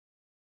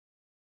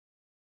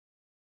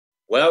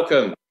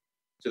Welcome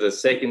to the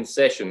second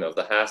session of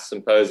the Haast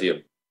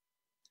Symposium.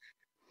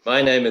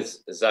 My name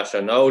is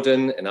Zasha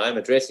Nolden, and I'm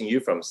addressing you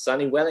from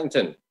sunny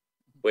Wellington,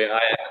 where I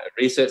am a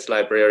research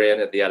librarian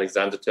at the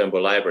Alexander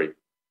Turnbull Library.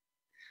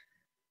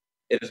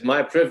 It is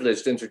my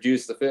privilege to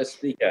introduce the first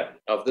speaker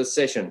of this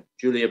session,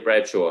 Julia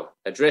Bradshaw,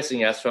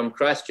 addressing us from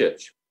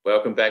Christchurch.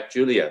 Welcome back,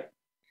 Julia.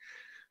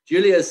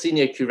 Julia is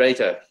Senior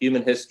Curator,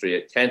 Human History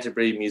at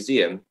Canterbury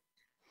Museum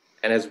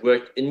and has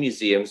worked in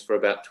museums for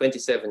about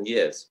 27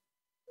 years.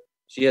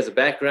 She has a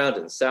background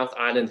in South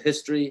Island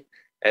history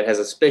and has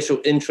a special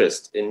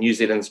interest in New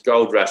Zealand's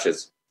gold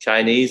rushes,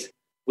 Chinese,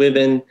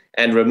 women,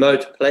 and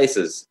remote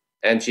places,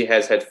 and she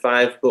has had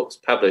 5 books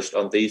published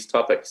on these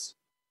topics.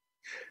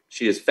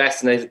 She is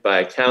fascinated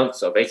by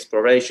accounts of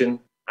exploration,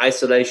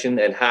 isolation,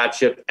 and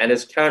hardship, and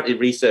is currently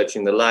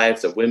researching the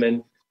lives of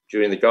women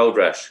during the gold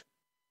rush.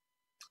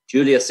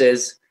 Julia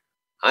says,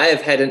 I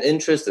have had an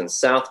interest in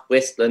South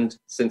Westland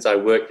since I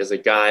worked as a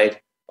guide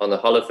on the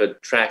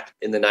Holliford track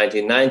in the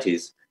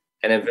 1990s,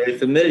 and am very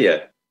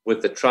familiar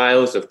with the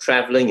trials of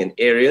traveling in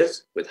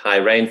areas with high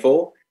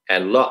rainfall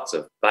and lots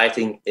of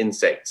biting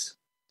insects.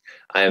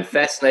 I am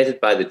fascinated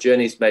by the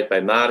journeys made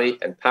by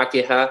Māori and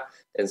Pākehā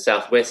in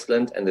South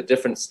Westland and the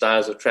different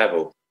styles of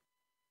travel.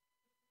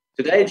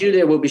 Today,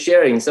 Julia will be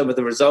sharing some of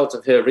the results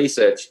of her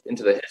research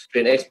into the history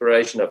and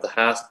exploration of the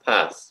Haast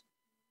Pass.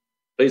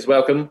 Please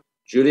welcome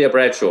Julia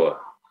Bradshaw.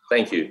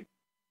 Thank you.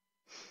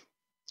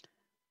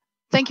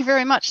 Thank you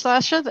very much,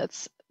 Sasha.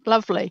 That's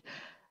lovely.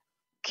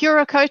 Kia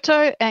ora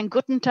koutou and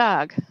guten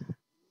tag.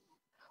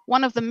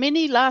 One of the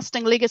many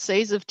lasting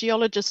legacies of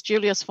geologist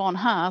Julius von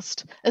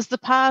Haast is the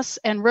pass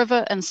and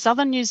river in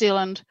southern New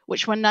Zealand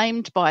which were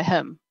named by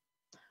him.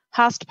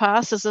 Haast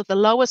Pass is at the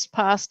lowest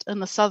pass in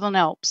the Southern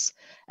Alps,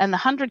 and the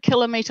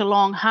 100-kilometre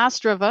long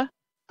Haast River,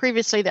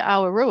 previously the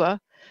Awarua,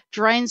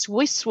 drains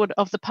westward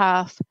of the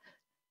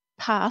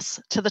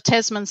pass to the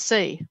Tasman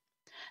Sea.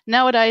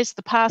 Nowadays,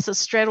 the pass is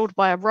straddled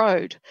by a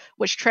road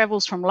which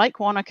travels from Lake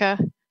Wanaka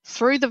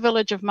through the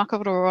village of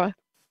Makaroa,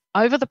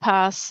 over the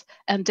pass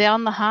and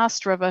down the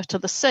Haast River to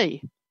the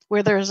sea,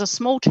 where there is a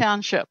small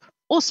township,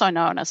 also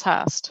known as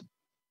Haast.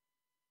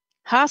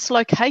 Haast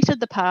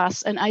located the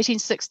pass in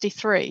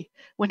 1863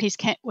 when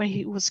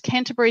he was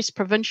Canterbury's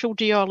provincial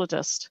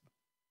geologist.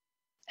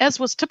 As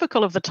was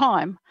typical of the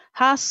time,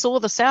 Haast saw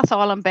the South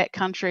Island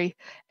backcountry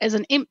as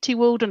an empty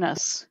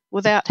wilderness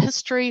without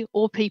history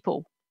or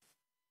people.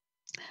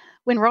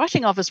 When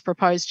writing of his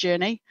proposed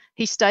journey,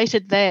 he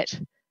stated that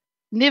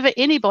never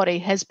anybody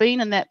has been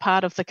in that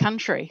part of the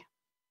country.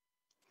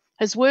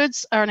 His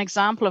words are an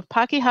example of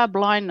Pākehā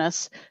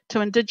blindness to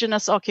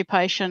Indigenous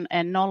occupation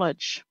and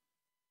knowledge.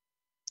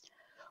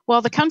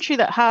 While the country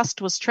that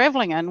Haast was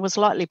travelling in was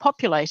lightly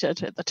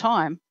populated at the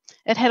time,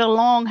 it had a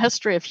long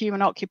history of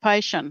human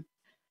occupation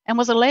and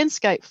was a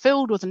landscape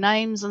filled with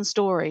names and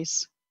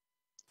stories.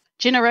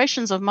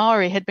 Generations of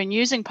Māori had been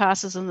using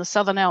passes in the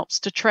Southern Alps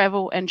to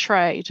travel and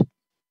trade.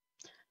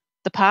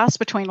 The pass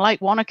between Lake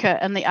Wanaka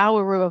and the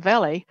Awarua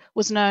Valley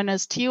was known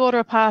as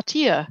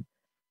Tioripātea.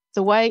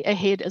 The way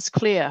ahead is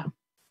clear.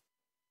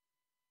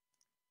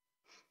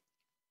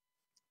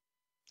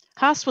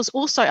 Haast was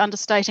also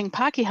understating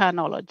Pākehā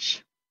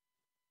knowledge.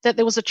 That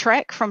there was a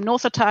track from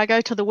North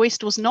Otago to the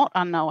west was not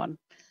unknown.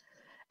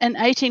 In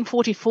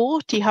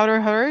 1844, Te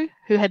Haruharu,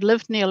 who had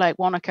lived near Lake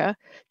Wanaka,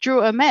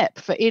 drew a map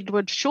for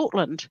Edward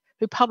Shortland,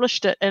 who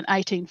published it in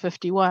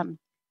 1851.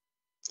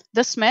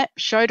 This map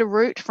showed a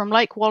route from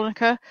Lake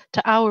Wanaka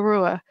to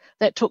Awarua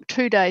that took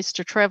 2 days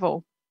to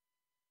travel.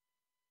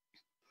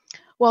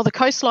 While the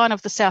coastline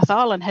of the South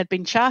Island had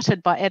been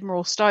charted by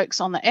Admiral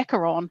Stokes on the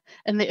Acheron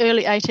in the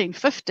early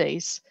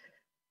 1850s,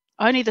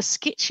 only the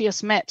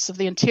sketchiest maps of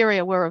the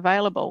interior were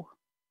available.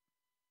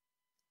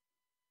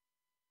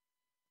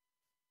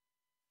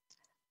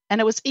 And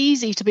it was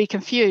easy to be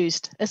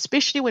confused,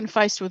 especially when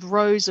faced with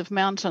rows of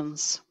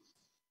mountains.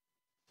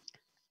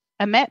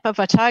 A map of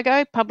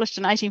Otago, published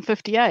in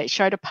 1858,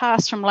 showed a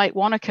pass from Lake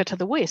Wanaka to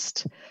the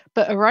west,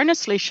 but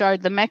erroneously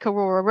showed the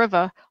Makaroa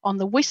River on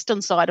the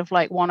western side of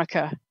Lake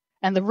Wanaka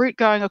and the route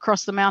going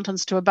across the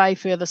mountains to a bay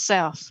further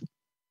south.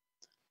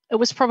 It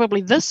was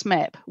probably this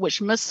map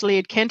which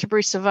misled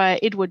Canterbury surveyor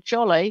Edward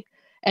Jolly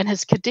and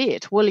his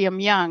cadet William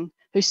Young,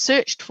 who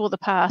searched for the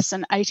pass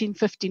in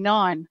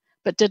 1859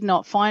 but did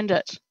not find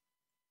it.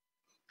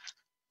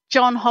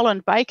 John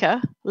Holland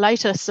Baker,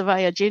 later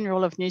Surveyor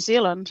General of New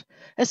Zealand,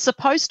 is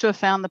supposed to have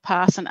found the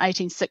pass in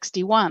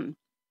 1861,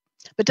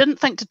 but didn't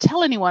think to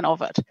tell anyone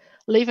of it,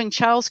 leaving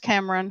Charles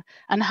Cameron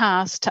and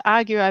Haast to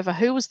argue over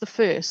who was the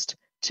first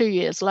 2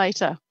 years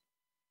later.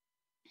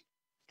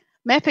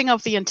 Mapping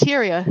of the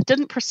interior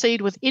didn't proceed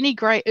with any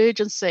great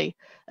urgency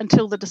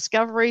until the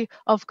discovery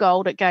of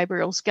gold at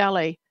Gabriel's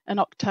Gully in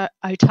Otago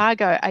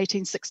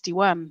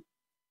 1861.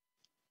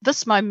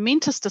 This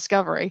momentous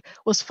discovery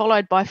was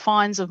followed by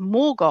finds of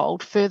more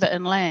gold further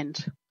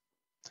inland.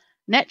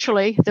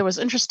 Naturally, there was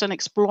interest in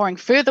exploring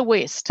further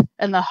west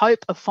in the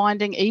hope of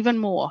finding even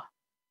more.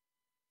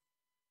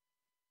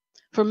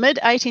 From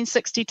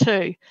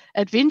mid-1862,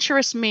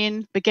 adventurous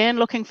men began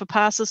looking for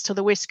passes to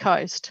the west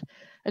coast,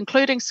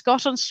 including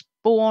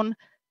Scottish-born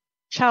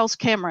Charles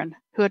Cameron,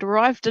 who had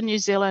arrived in New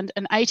Zealand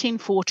in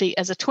 1840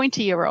 as a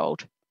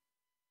 20-year-old.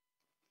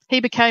 He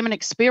became an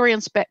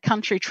experienced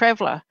backcountry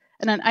traveller,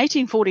 and in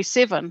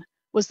 1847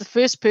 was the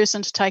first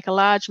person to take a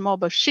large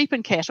mob of sheep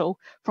and cattle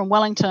from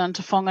Wellington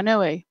to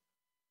Whanganui.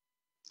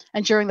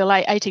 And during the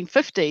late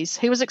 1850s,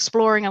 he was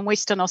exploring in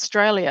Western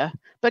Australia,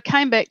 but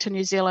came back to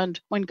New Zealand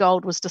when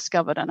gold was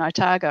discovered in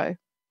Otago.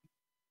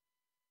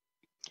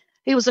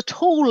 He was a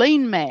tall,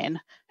 lean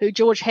man who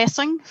George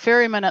Hassing,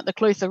 ferryman at the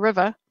Clutha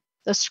River,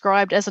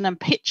 described as an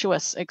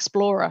impetuous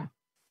explorer.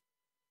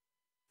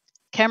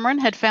 Cameron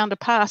had found a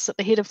pass at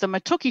the head of the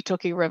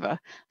Matukituki River,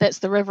 that's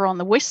the river on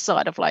the west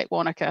side of Lake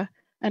Wanaka,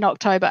 in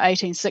October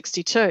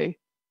 1862,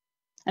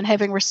 and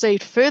having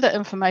received further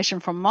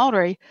information from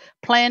Māori,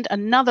 planned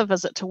another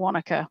visit to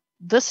Wanaka,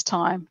 this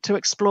time to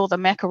explore the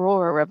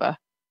Makarora River.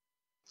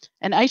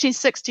 In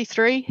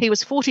 1863, he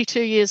was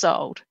 42 years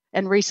old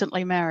and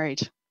recently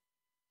married.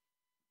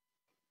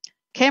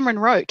 Cameron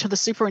wrote to the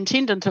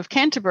Superintendent of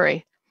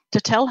Canterbury to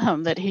tell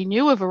him that he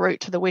knew of a route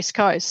to the west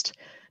coast,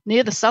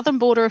 near the southern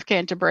border of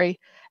Canterbury,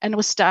 and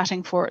was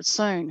starting for it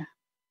soon.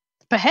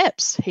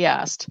 Perhaps, he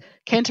asked,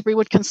 Canterbury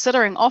would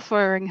consider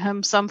offering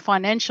him some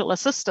financial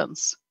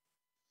assistance.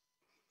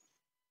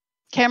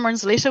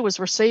 Cameron's letter was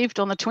received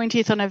on the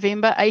 20th of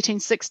November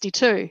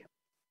 1862.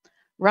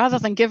 Rather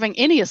than giving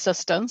any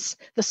assistance,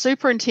 the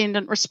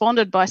superintendent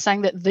responded by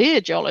saying that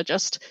their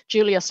geologist,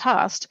 Julius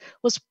Haast,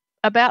 was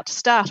about to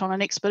start on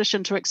an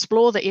expedition to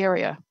explore the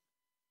area.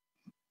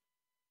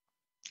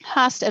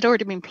 Haast had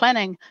already been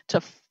planning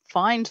to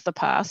find the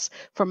pass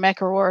from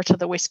Makarora to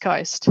the west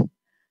coast.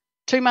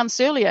 2 months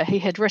earlier, he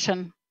had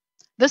written,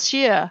 "This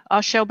year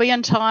I shall be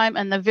in time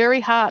in the very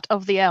heart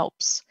of the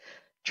Alps,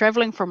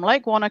 travelling from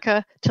Lake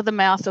Wanaka to the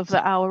mouth of the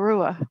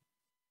Awarua."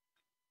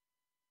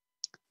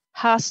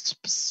 Haast's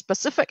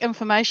specific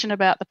information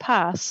about the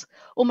pass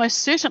almost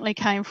certainly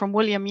came from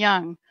William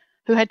Young,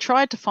 who had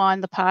tried to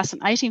find the pass in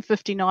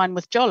 1859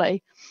 with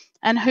Jolly,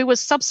 and who was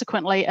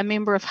subsequently a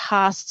member of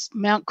Haast's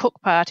Mount Cook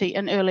party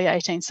in early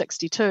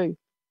 1862.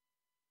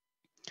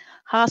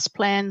 Haast's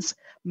plans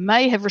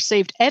may have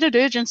received added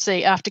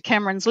urgency after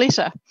Cameron's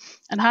letter,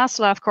 and Haast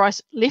left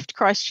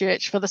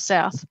Christchurch for the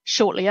south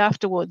shortly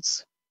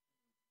afterwards,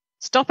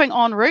 stopping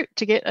en route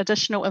to get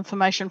additional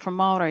information from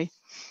Māori.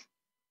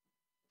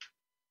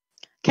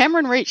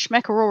 Cameron reached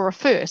Makarora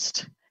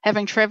first,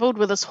 having travelled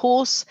with his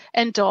horse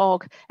and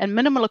dog and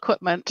minimal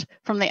equipment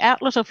from the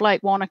outlet of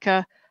Lake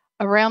Wanaka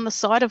around the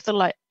side of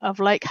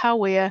Lake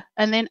Hawea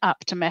and then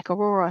up to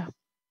Makarora.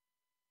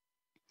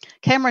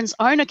 Cameron's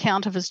own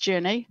account of his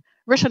journey,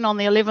 written on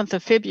the 11th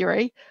of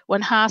February,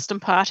 when Haast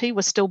and party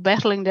were still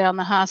battling down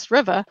the Haast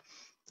River,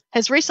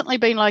 has recently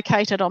been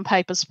located on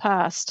papers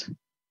past.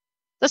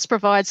 This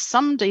provides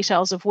some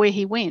details of where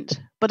he went,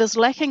 but is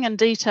lacking in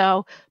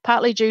detail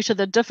partly due to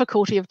the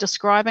difficulty of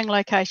describing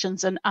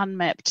locations in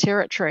unmapped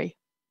territory.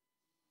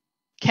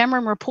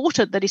 Cameron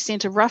reported that he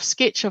sent a rough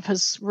sketch of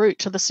his route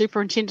to the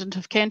Superintendent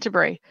of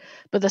Canterbury,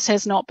 but this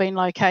has not been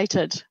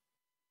located.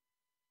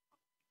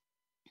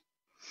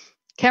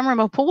 Cameron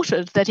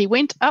reported that he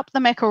went up the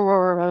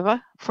Makarora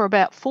River for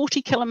about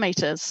 40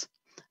 kilometres,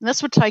 and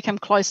this would take him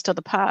close to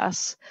the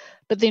pass,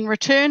 but then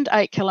returned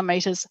 8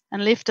 kilometres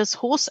and left his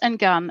horse and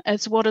gun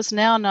at what is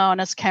now known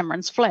as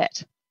Cameron's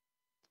Flat.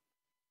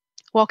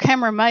 While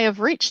Cameron may have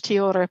reached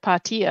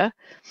Tioripātea,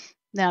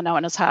 now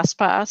known as Haast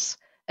Pass,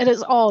 it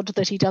is odd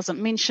that he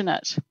doesn't mention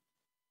it.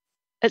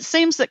 It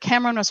seems that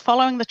Cameron was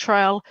following the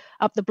trail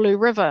up the Blue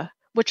River,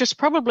 which is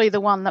probably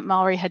the one that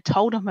Māori had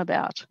told him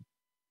about.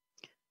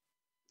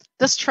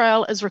 This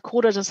trail is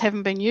recorded as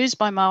having been used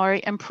by Māori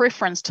in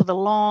preference to the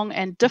long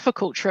and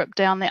difficult trip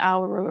down the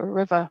Awarua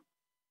River.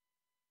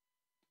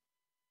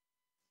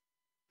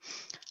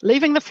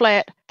 Leaving the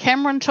flat,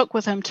 Cameron took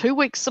with him 2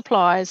 weeks'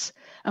 supplies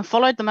and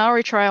followed the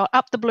Māori trail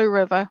up the Blue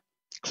River,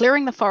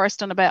 clearing the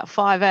forest in about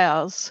 5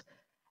 hours,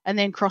 and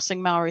then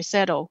crossing Māori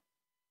Saddle.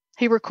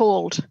 He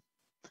recalled,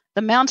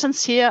 "The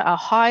mountains here are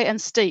high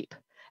and steep,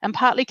 and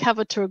partly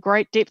covered to a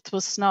great depth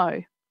with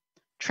snow,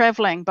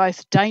 travelling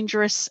both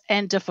dangerous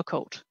and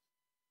difficult."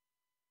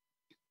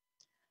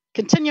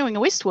 Continuing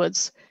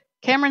westwards,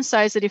 Cameron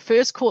says that he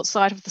first caught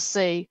sight of the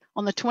sea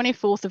on the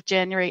 24th of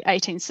January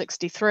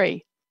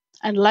 1863,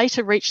 and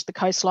later reached the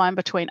coastline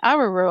between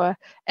Awarua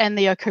and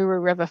the Okuru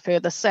River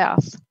further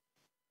south.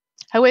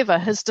 However,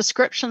 his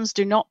descriptions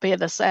do not bear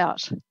this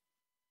out.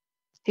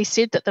 He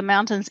said that the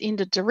mountains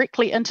ended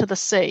directly into the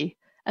sea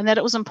and that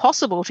it was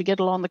impossible to get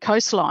along the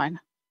coastline.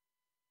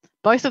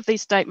 Both of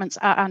these statements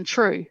are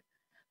untrue,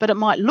 but it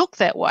might look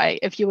that way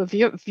if you were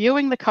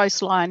viewing the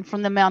coastline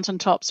from the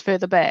mountaintops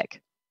further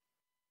back.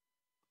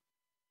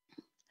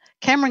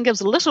 Cameron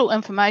gives little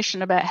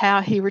information about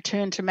how he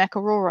returned to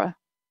Makarora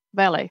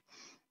Valley.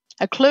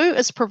 A clue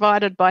is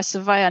provided by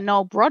surveyor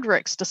Noel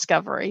Broderick's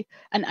discovery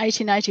in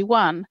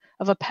 1881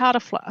 of a powder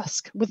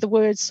flask with the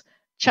words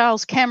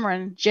Charles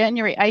Cameron,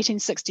 January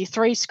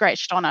 1863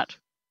 scratched on it.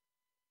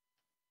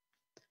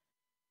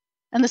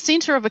 In the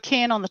centre of a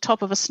cairn on the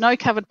top of a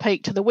snow-covered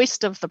peak to the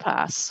west of the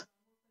pass.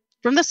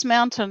 From this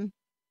mountain,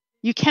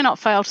 You cannot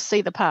fail to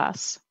see the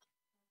pass.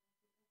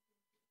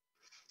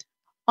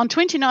 On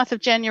 29th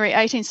of January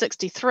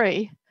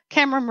 1863,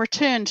 Cameron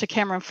returned to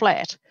Cameron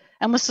Flat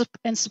and was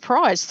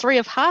surprised 3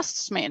 of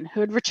Haast's men who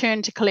had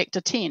returned to collect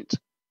a tent.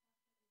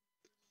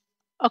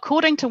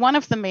 According to one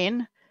of the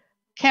men,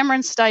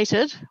 Cameron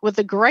stated with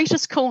the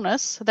greatest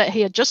coolness that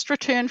he had just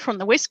returned from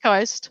the west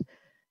coast,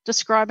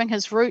 describing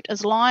his route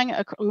as lying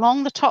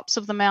along the tops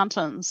of the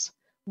mountains,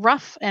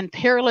 rough and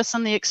perilous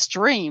in the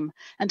extreme,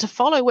 and to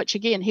follow which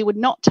again he would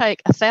not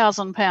take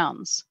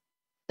 £1,000.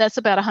 That's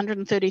about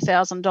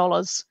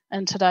 $130,000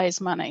 in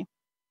today's money.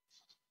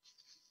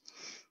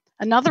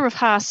 Another of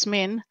Haast's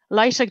men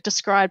later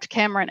described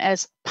Cameron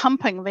as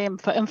pumping them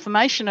for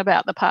information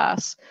about the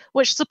pass,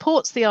 which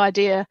supports the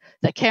idea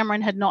that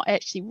Cameron had not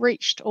actually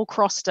reached or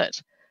crossed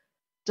it,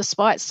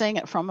 despite seeing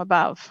it from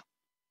above.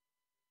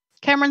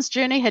 Cameron's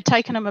journey had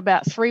taken him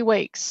about 3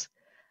 weeks,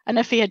 and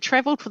if he had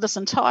travelled for this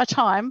entire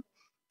time,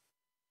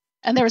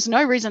 and there is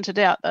no reason to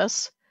doubt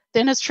this,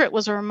 then his trip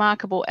was a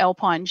remarkable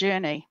alpine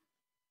journey.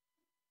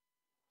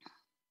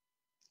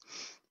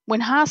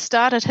 When Haast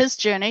started his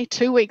journey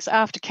 2 weeks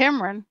after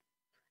Cameron,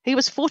 he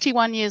was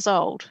 41 years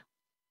old,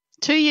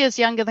 2 years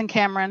younger than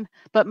Cameron,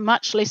 but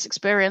much less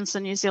experienced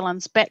in New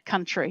Zealand's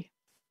backcountry.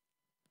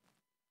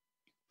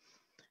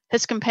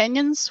 His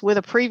companions were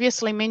the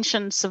previously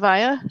mentioned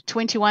surveyor,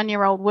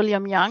 21-year-old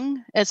William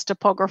Young, as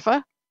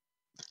topographer,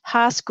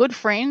 Haast's good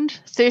friend,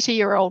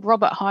 30-year-old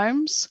Robert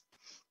Holmes,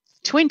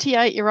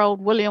 28-year-old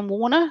William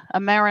Warner, a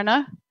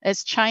mariner,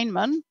 as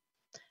chainman,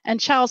 and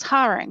Charles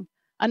Haring,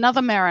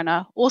 another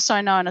mariner,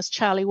 also known as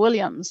Charlie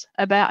Williams,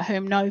 about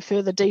whom no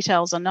further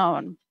details are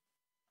known.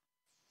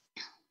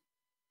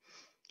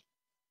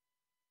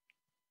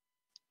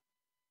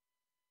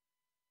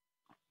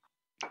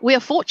 We are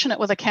fortunate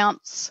with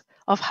accounts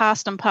of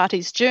Haast and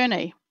Party's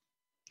journey.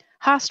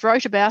 Haast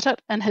wrote about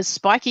it in his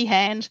spiky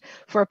hand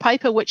for a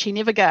paper which he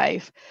never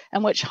gave,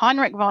 and which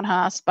Heinrich von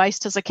Haast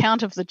based his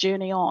account of the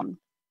journey on.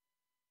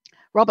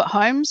 Robert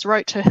Holmes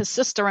wrote to his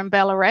sister in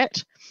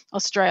Ballarat,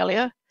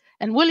 Australia,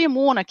 and William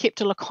Warner kept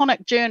a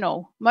laconic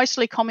journal,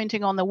 mostly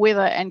commenting on the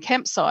weather and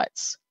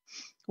campsites,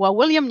 while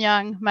William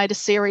Young made a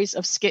series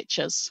of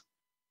sketches.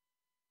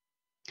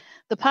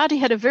 The party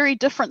had a very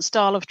different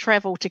style of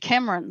travel to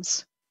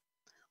Cameron's.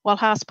 While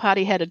Haast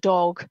Party had a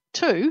dog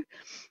too,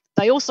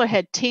 they also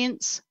had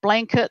tents,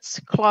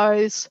 blankets,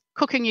 clothes,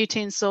 cooking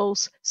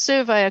utensils,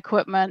 survey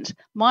equipment,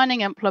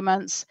 mining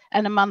implements,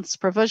 and a month's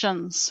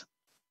provisions.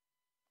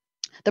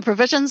 The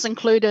provisions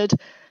included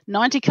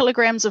 90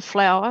 kilograms of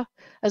flour,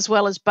 as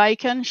well as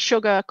bacon,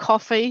 sugar,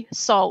 coffee,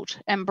 salt,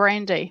 and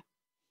brandy.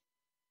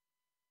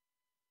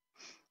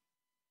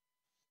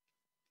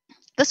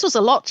 This was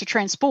a lot to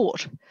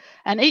transport,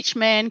 and each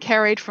man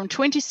carried from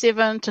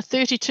 27 to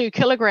 32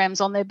 kilograms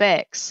on their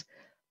backs,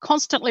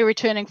 constantly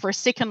returning for a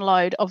second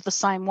load of the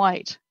same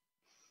weight.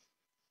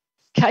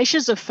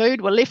 Caches of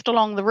food were left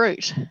along the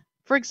route.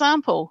 For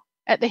example,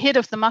 at the head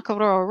of the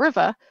Makaroa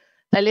River,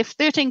 they left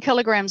 13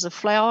 kilograms of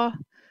flour,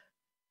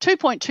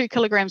 2.2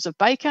 kilograms of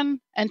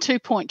bacon, and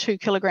 2.2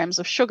 kilograms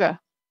of sugar.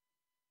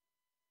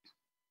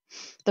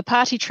 The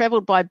party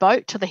travelled by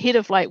boat to the head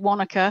of Lake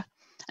Wanaka,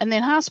 and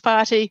then Haast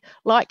Party,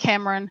 like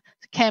Cameron,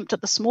 camped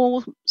at the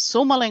small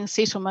sawmilling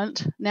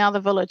settlement, now the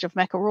village of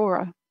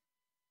Makaroa.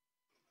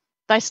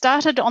 They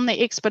started on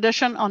the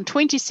expedition on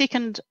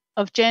 22nd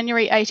of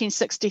January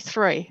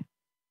 1863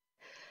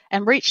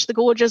 and reached the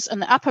gorges in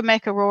the upper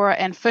Makaroa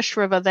and Fish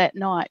River that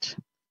night.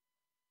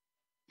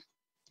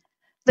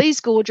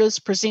 These gorges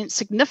present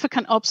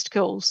significant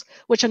obstacles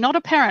which are not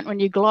apparent when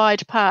you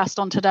glide past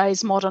on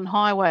today's modern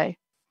highway.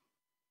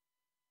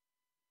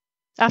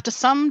 After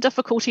some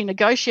difficulty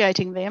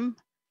negotiating them,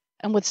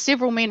 and with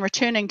several men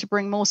returning to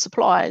bring more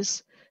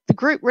supplies, the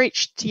group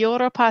reached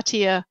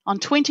Tioripātea on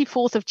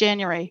 24th of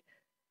January.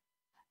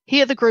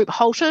 Here the group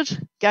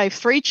halted, gave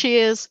 3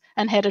 cheers,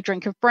 and had a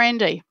drink of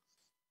brandy.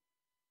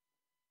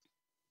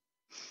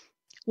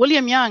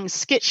 William Young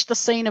sketched the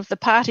scene of the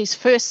party's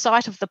first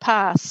sight of the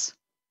pass.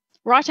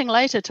 Writing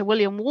later to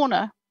William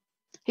Warner,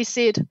 he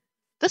said,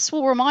 "This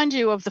will remind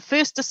you of the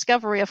first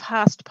discovery of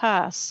Haast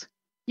Pass.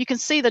 You can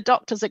see the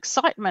doctor's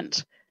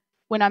excitement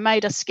when I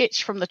made a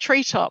sketch from the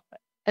treetop,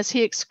 as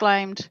he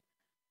exclaimed,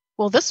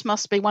 'Well, this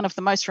must be one of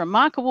the most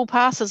remarkable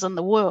passes in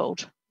the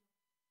world.'"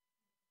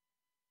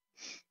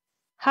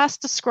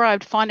 Haast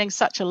described finding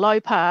such a low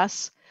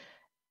pass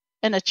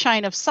in a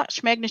chain of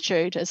such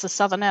magnitude as the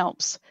Southern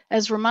Alps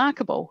as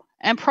remarkable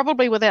and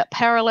probably without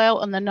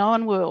parallel in the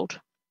known world.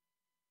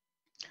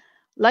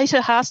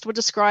 Later, Haast would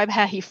describe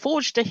how he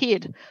forged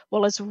ahead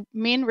while his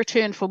men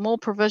returned for more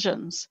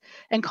provisions,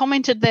 and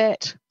commented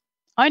that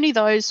only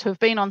those who have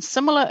been on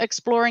similar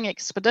exploring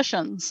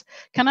expeditions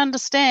can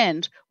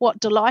understand what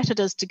delight it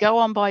is to go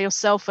on by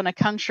yourself in a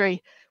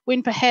country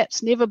when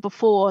perhaps never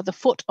before the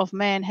foot of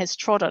man has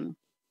trodden.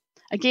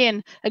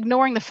 Again,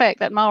 ignoring the fact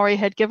that Māori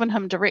had given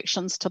him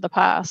directions to the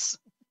pass.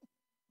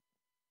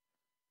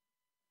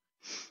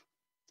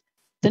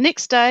 The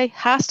next day,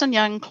 Haast and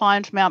Young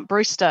climbed Mount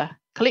Brewster,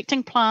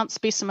 collecting plant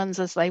specimens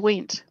as they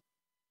went.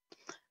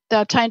 They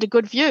obtained a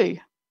good view,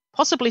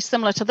 possibly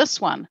similar to this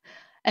one,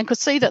 and could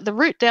see that the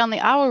route down the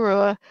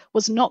Awarua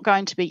was not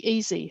going to be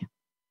easy.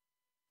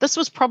 This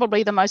was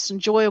probably the most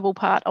enjoyable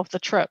part of the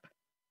trip.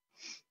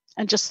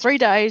 In just 3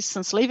 days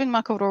since leaving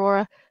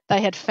Makaurora,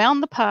 they had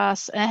found the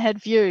pass and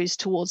had views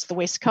towards the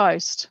west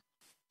coast.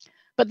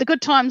 But the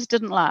good times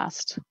didn't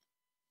last.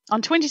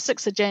 On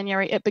 26th of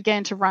January, it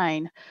began to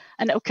rain,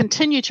 and it will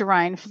continue to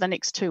rain for the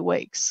next 2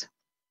 weeks.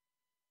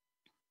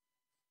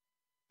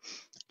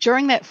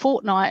 During that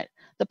fortnight,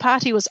 the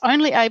party was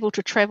only able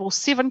to travel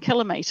 7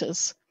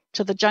 kilometres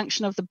to the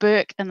junction of the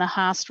Burke and the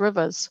Haast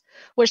rivers,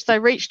 which they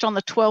reached on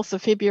the 12th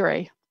of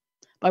February,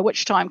 by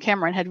which time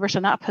Cameron had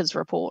written up his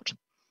report.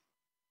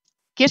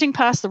 Getting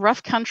past the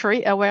rough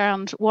country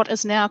around what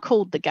is now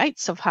called the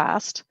Gates of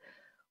Haast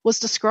was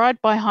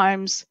described by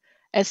Holmes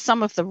as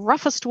some of the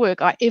roughest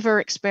work I ever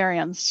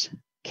experienced,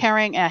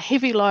 carrying our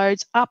heavy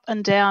loads up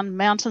and down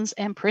mountains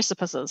and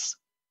precipices.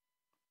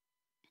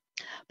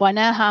 By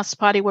now, Haast's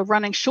party were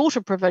running short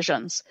of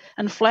provisions,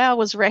 and flour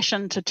was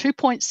rationed to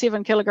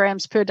 2.7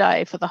 kilograms per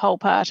day for the whole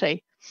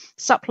party,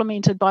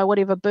 supplemented by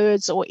whatever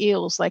birds or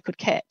eels they could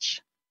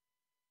catch.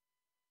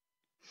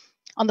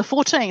 On the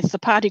 14th, the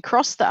party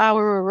crossed the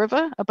Awarua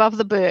River above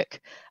the Burke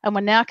and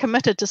were now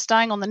committed to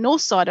staying on the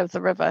north side of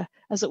the river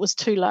as it was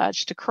too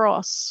large to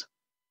cross.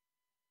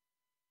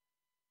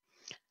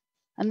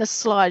 And this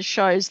slide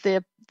shows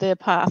their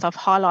path. I've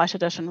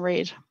highlighted it in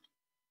red.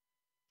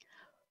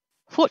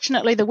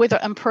 Fortunately, the weather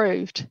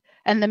improved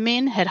and the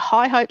men had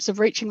high hopes of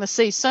reaching the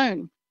sea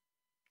soon.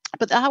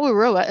 But the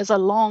Awarua is a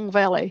long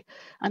valley,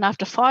 and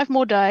after 5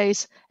 more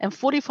days and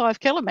 45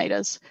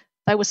 kilometres,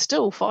 they were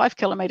still 5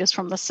 kilometres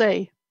from the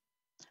sea.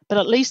 But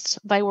at least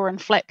they were in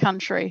flat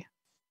country.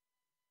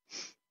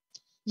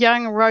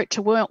 Young wrote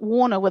to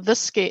Warner with this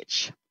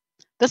sketch.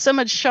 This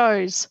image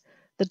shows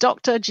the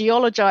doctor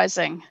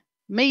geologizing,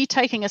 me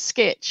taking a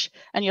sketch,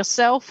 and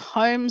yourself,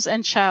 Holmes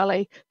and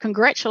Charlie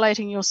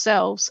congratulating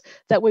yourselves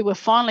that we were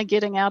finally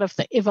getting out of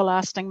the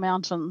everlasting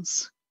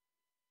mountains.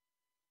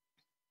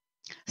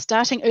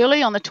 Starting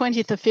early on the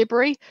 20th of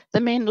February,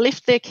 the men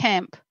left their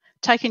camp,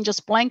 taking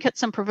just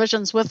blankets and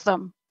provisions with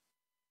them.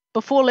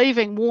 Before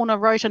leaving, Warner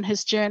wrote in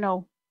his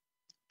journal,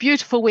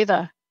 "Beautiful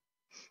weather.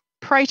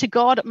 Pray to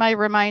God it may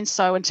remain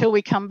so until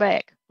we come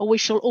back, or we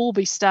shall all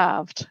be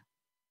starved."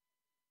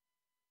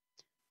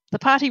 The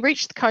party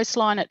reached the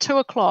coastline at 2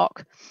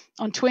 o'clock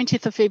on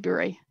 20th of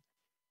February,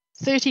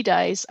 30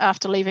 days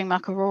after leaving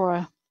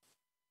Makaurora.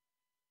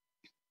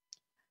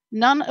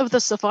 None of the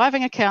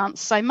surviving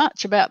accounts say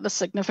much about this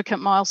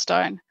significant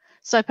milestone,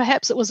 so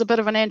perhaps it was a bit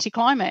of an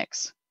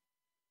anticlimax.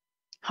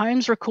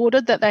 Holmes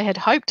recorded that they had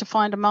hoped to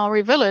find a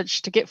Māori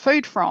village to get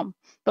food from,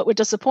 but were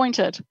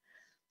disappointed,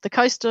 the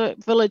coastal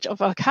village of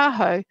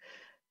Pākehā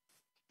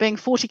being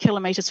 40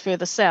 kilometres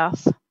further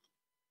south.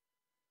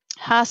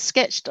 Haast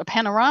sketched a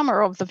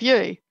panorama of the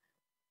view,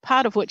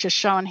 part of which is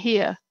shown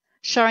here,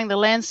 showing the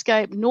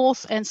landscape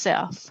north and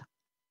south.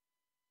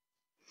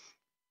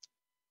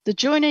 The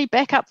journey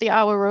back up the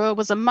Awarua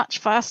was a much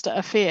faster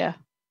affair.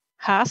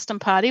 Haast and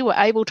party were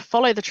able to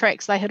follow the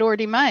tracks they had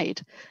already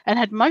made and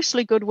had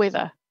mostly good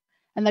weather,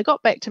 and they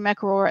got back to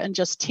Makaurora in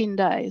just 10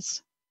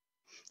 days.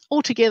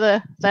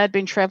 Altogether, they had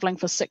been travelling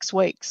for 6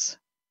 weeks.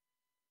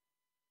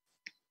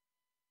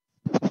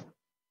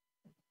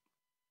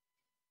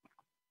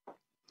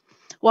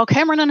 While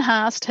Cameron and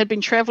Haast had been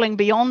travelling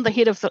beyond the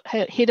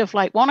head of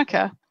Lake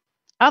Wanaka,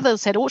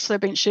 others had also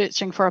been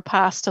searching for a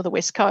pass to the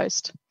west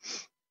coast.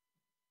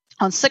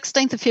 On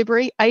 16th of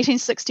February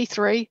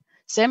 1863,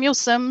 Samuel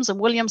Sims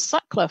and William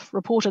Sutcliffe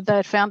reported they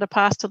had found a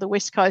pass to the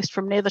west coast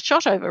from near the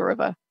Shotover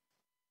River.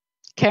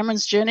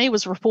 Cameron's journey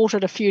was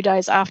reported a few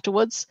days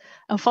afterwards,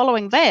 and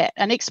following that,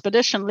 an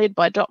expedition led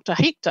by Dr.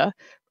 Hector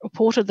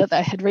reported that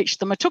they had reached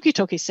the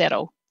Matukituki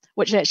saddle,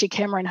 which actually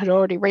Cameron had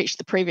already reached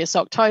the previous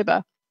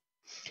October,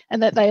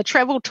 and that they had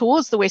travelled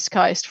towards the west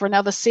coast for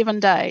another 7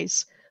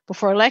 days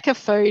before a lack of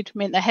food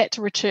meant they had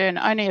to return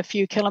only a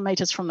few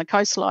kilometres from the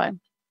coastline.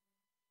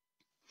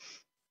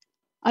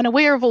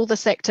 Unaware of all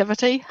this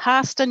activity,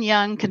 Haast and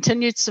Young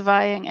continued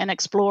surveying and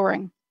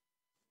exploring.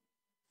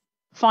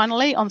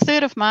 Finally, on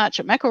 3rd of March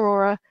at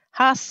Makaurora,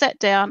 Haast sat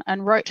down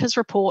and wrote his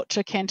report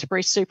to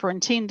Canterbury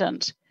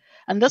Superintendent,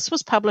 and this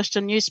was published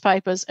in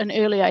newspapers in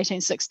early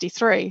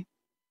 1863.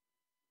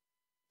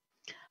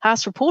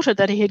 Haast reported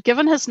that he had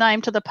given his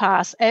name to the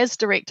pass as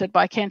directed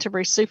by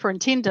Canterbury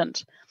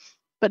Superintendent,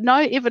 but no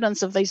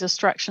evidence of these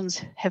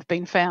instructions have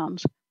been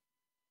found.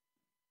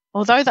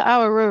 Although the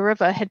Awarua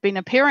River had been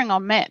appearing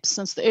on maps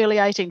since the early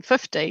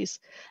 1850s,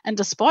 and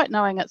despite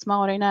knowing its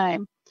Māori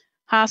name,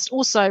 Haast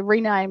also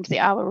renamed the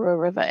Awarua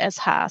River as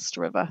Haast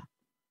River.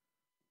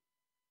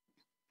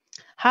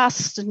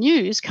 Haast's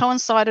news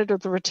coincided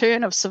with the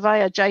return of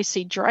surveyor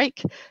J.C.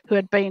 Drake, who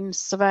had been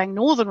surveying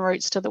northern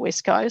routes to the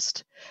west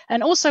coast,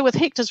 and also with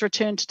Hector's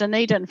return to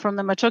Dunedin from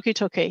the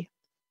Matukituki.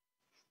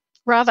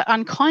 Rather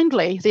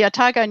unkindly, the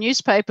Otago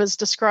newspapers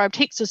described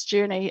Hector's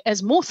journey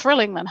as more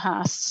thrilling than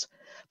Haast's,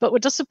 but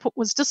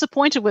was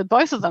disappointed with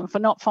both of them for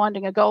not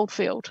finding a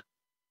goldfield.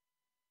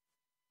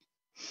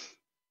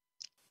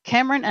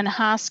 Cameron and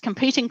Haast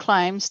competing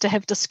claims to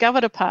have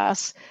discovered a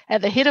pass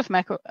at the head of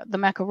the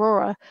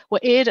Makaurora were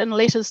aired in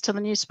letters to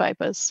the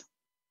newspapers.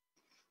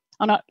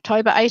 On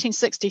October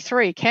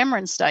 1863,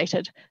 Cameron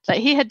stated that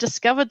he had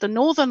discovered the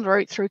northern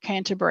route through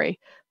Canterbury,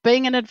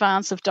 being in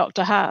advance of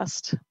Dr.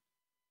 Haast.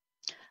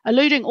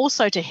 Alluding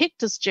also to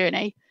Hector's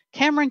journey,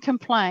 Cameron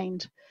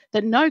complained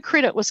that no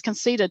credit was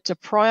conceded to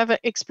private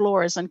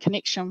explorers in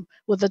connection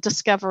with the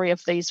discovery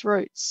of these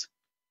routes.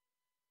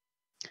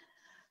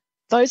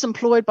 Those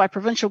employed by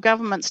provincial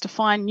governments to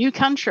find new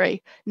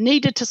country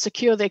needed to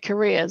secure their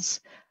careers,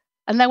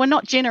 and they were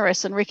not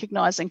generous in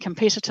recognising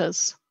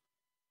competitors.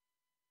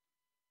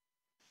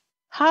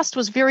 Haast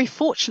was very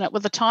fortunate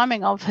with the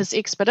timing of his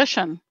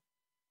expedition.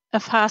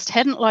 If Haast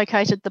hadn't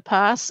located the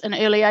pass in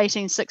early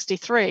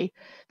 1863,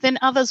 then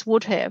others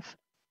would have.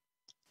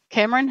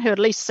 Cameron, who had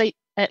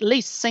at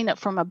least seen it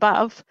from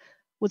above,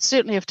 would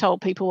certainly have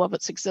told people of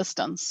its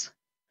existence.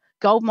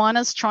 Gold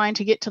miners trying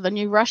to get to the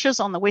new rushes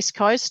on the west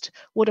coast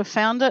would have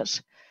found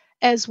it,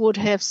 as would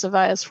have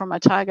surveyors from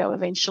Otago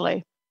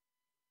eventually.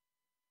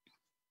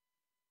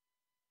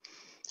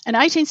 In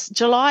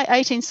July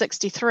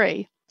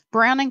 1863,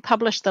 Browning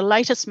published the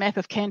latest map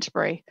of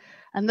Canterbury,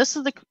 and this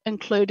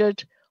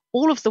included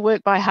all of the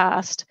work by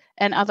Haast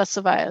and other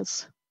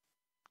surveyors.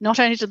 Not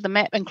only did the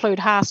map include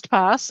Haast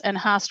Pass and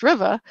Haast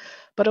River,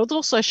 but it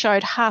also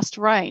showed Haast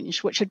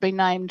Range, which had been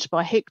named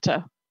by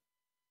Hector.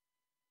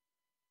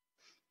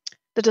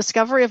 The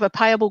discovery of a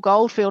payable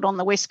goldfield on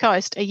the west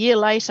coast a year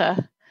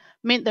later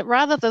meant that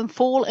rather than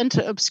fall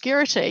into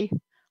obscurity,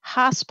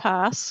 Haast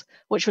Pass,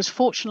 which was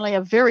fortunately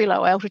a very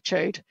low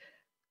altitude,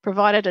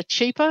 provided a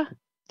cheaper,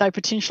 though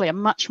potentially a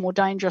much more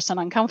dangerous and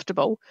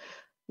uncomfortable,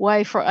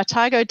 way for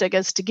Otago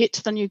diggers to get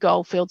to the new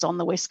goldfields on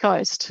the west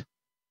coast.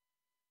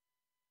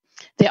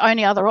 Their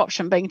only other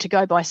option being to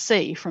go by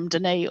sea from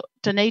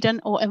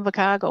Dunedin or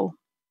Invercargill.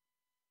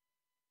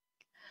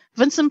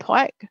 Vincent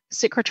Pike,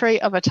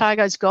 Secretary of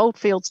Otago's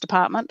Goldfields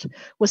Department,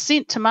 was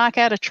sent to mark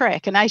out a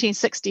track in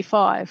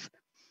 1865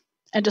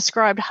 and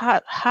described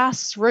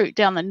Haast's route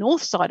down the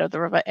north side of the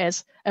river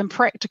as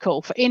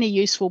impractical for any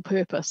useful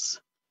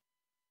purpose.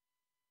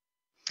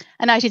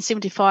 In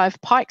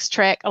 1875, Pike's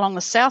track along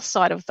the south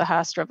side of the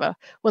Haast River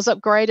was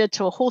upgraded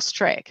to a horse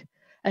track,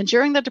 and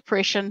during the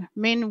Depression,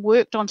 men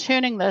worked on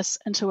turning this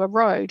into a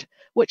road,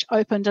 which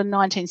opened in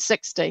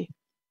 1960.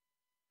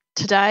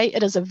 Today,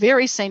 it is a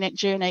very scenic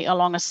journey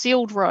along a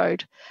sealed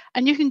road,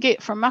 and you can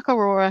get from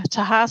Makaurora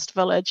to Haast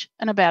Village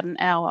in about an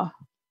hour.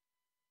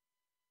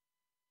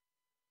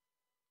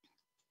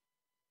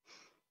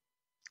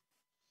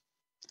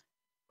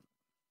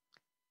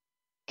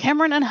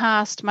 Cameron and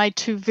Haast made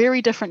two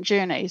very different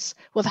journeys,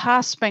 with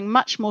Haast being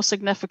much more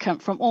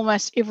significant from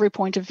almost every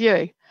point of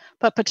view,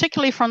 but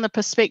particularly from the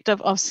perspective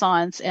of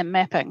science and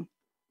mapping.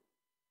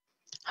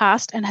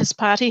 Haast and his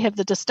party have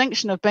the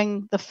distinction of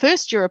being the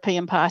first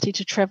European party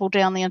to travel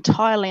down the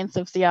entire length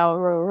of the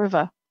Awarua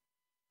River.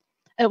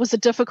 It was a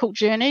difficult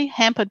journey,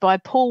 hampered by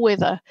poor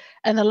weather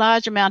and the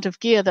large amount of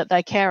gear that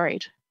they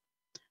carried.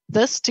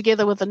 This,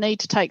 together with the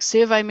need to take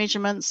survey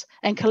measurements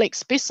and collect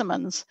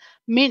specimens,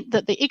 meant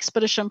that the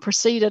expedition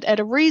proceeded at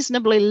a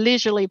reasonably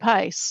leisurely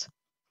pace.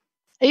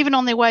 Even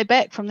on their way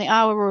back from the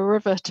Awarua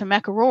River to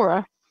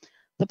Makaurora,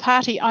 the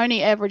party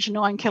only averaged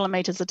 9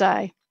 kilometres a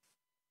day.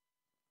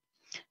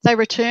 They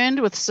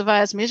returned with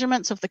surveyors'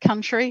 measurements of the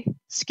country,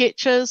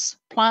 sketches,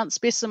 plant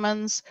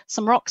specimens,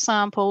 some rock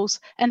samples,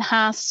 and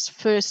Haast's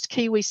first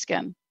kiwi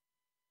skin.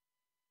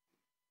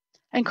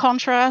 In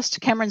contrast,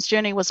 Cameron's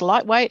journey was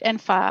lightweight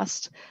and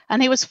fast, and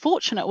he was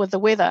fortunate with the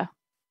weather.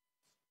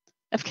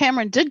 If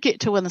Cameron did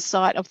get to within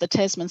sight of the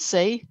Tasman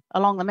Sea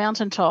along the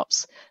mountain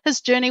tops,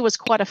 his journey was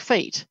quite a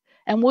feat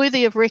and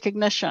worthy of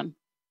recognition.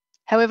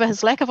 However,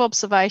 his lack of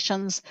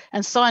observations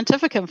and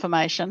scientific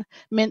information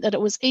meant that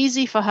it was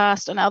easy for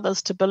Haast and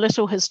others to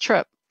belittle his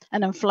trip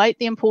and inflate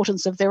the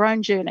importance of their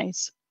own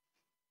journeys.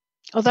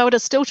 Although it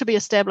is still to be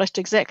established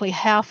exactly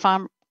how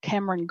far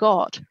Cameron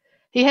got,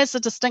 he has the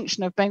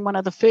distinction of being one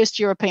of the first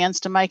Europeans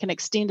to make an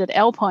extended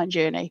alpine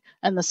journey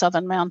in the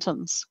southern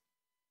mountains.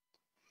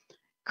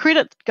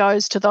 Credit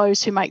goes to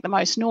those who make the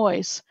most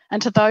noise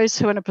and to those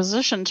who are in a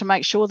position to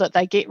make sure that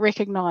they get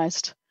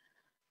recognised.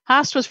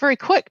 Haast was very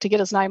quick to get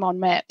his name on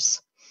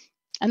maps,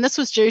 and this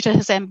was due to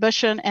his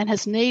ambition and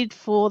his need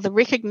for the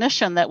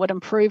recognition that would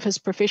improve his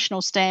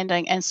professional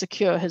standing and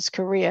secure his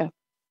career.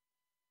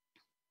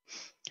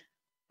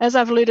 As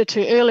I've alluded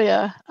to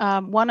earlier,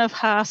 one of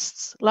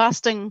Haast's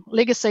lasting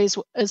legacies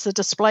is the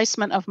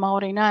displacement of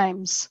Māori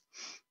names.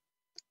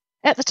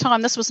 At the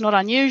time, this was not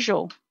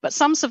unusual, but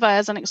some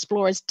surveyors and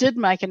explorers did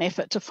make an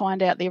effort to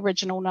find out the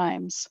original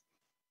names.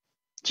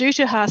 Due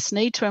to Haast's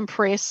need to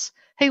impress,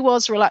 he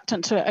was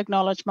reluctant to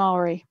acknowledge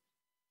Māori.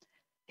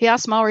 He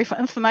asked Māori for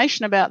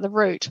information about the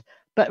route,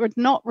 but would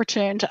not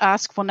return to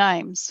ask for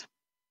names.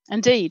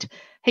 Indeed,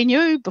 he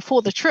knew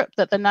before the trip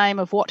that the name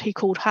of what he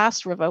called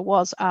Haast River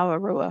was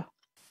Awarua.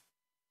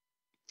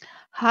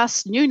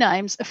 Haast's new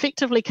names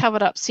effectively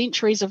covered up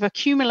centuries of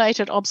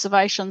accumulated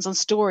observations and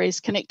stories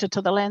connected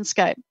to the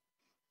landscape.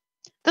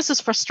 This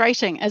is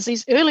frustrating, as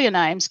these earlier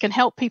names can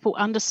help people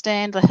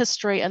understand the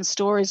history and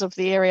stories of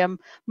the area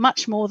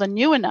much more than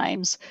newer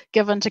names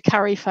given to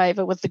curry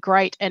favour with the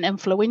great and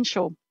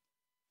influential.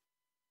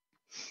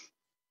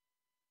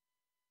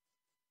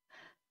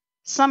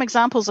 Some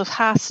examples of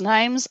Haast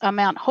names are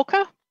Mount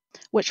Hooker,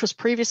 which was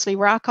previously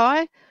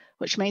Rakai,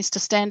 which means to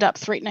stand up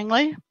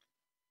threateningly.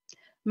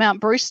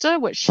 Mount Brewster,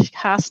 which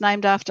Haast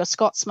named after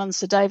Scotsman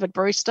Sir David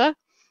Brewster,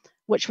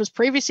 which was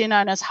previously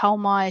known as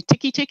Haumai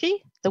Tiki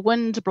Tiki, the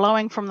wind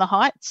blowing from the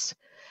heights,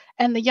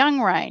 and the Young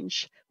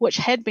Range, which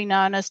had been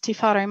known as Te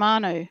Whare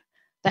Manu,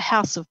 the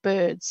House of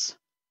Birds.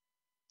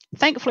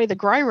 Thankfully, the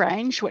Grey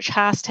Range, which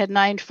Haast had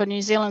named for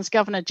New Zealand's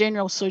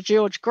Governor-General Sir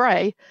George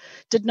Grey,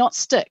 did not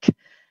stick,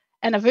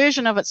 and a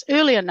version of its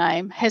earlier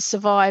name has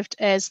survived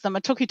as the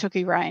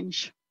Matukituki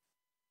Range.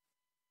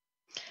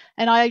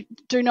 And I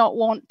do not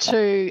want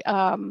to,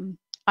 I'm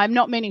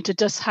not meaning to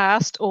diss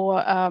Haast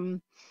or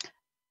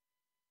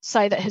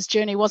say that his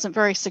journey wasn't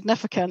very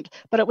significant,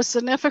 but it was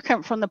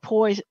significant from the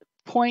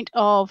point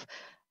of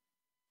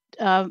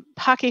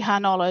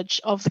Pākehā knowledge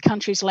of the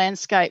country's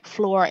landscape,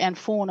 flora and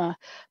fauna,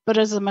 but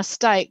it is a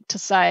mistake to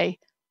say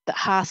that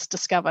Haast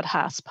discovered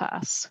Haast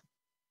Pass.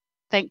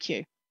 Thank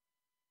you.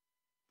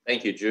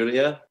 Thank you,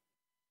 Julia.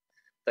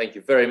 Thank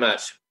you very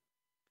much.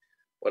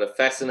 What a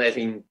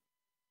fascinating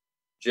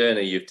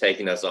journey you've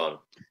taken us on.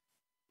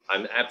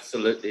 I'm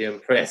absolutely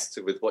impressed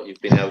with what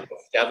you've been able to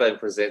discover and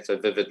present so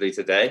vividly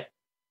today.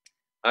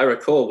 I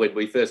recall when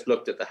we first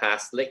looked at the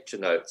Haast lecture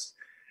notes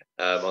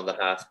on the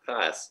Haast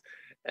Pass,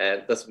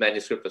 and this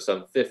manuscript of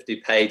some 50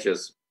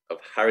 pages of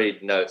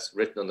hurried notes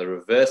written on the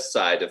reverse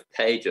side of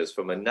pages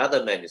from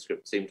another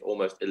manuscript seemed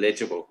almost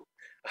illegible.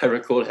 I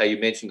recall how you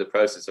mentioned the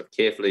process of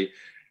carefully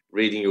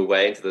reading your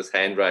way into this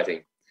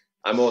handwriting.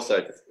 I'm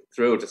also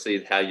thrilled to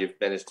see how you've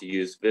managed to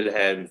use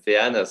Wilhelm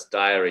Wiener's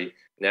diary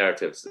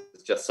narratives.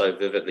 It's just so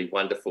vividly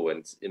wonderful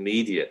and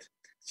immediate.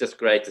 It's just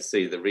great to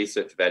see the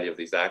research value of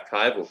these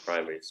archival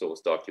primary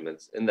source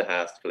documents in the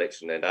Haast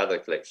collection and other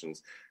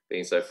collections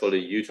being so fully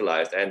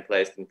utilised and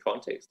placed in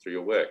context through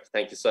your work.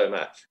 Thank you so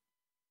much.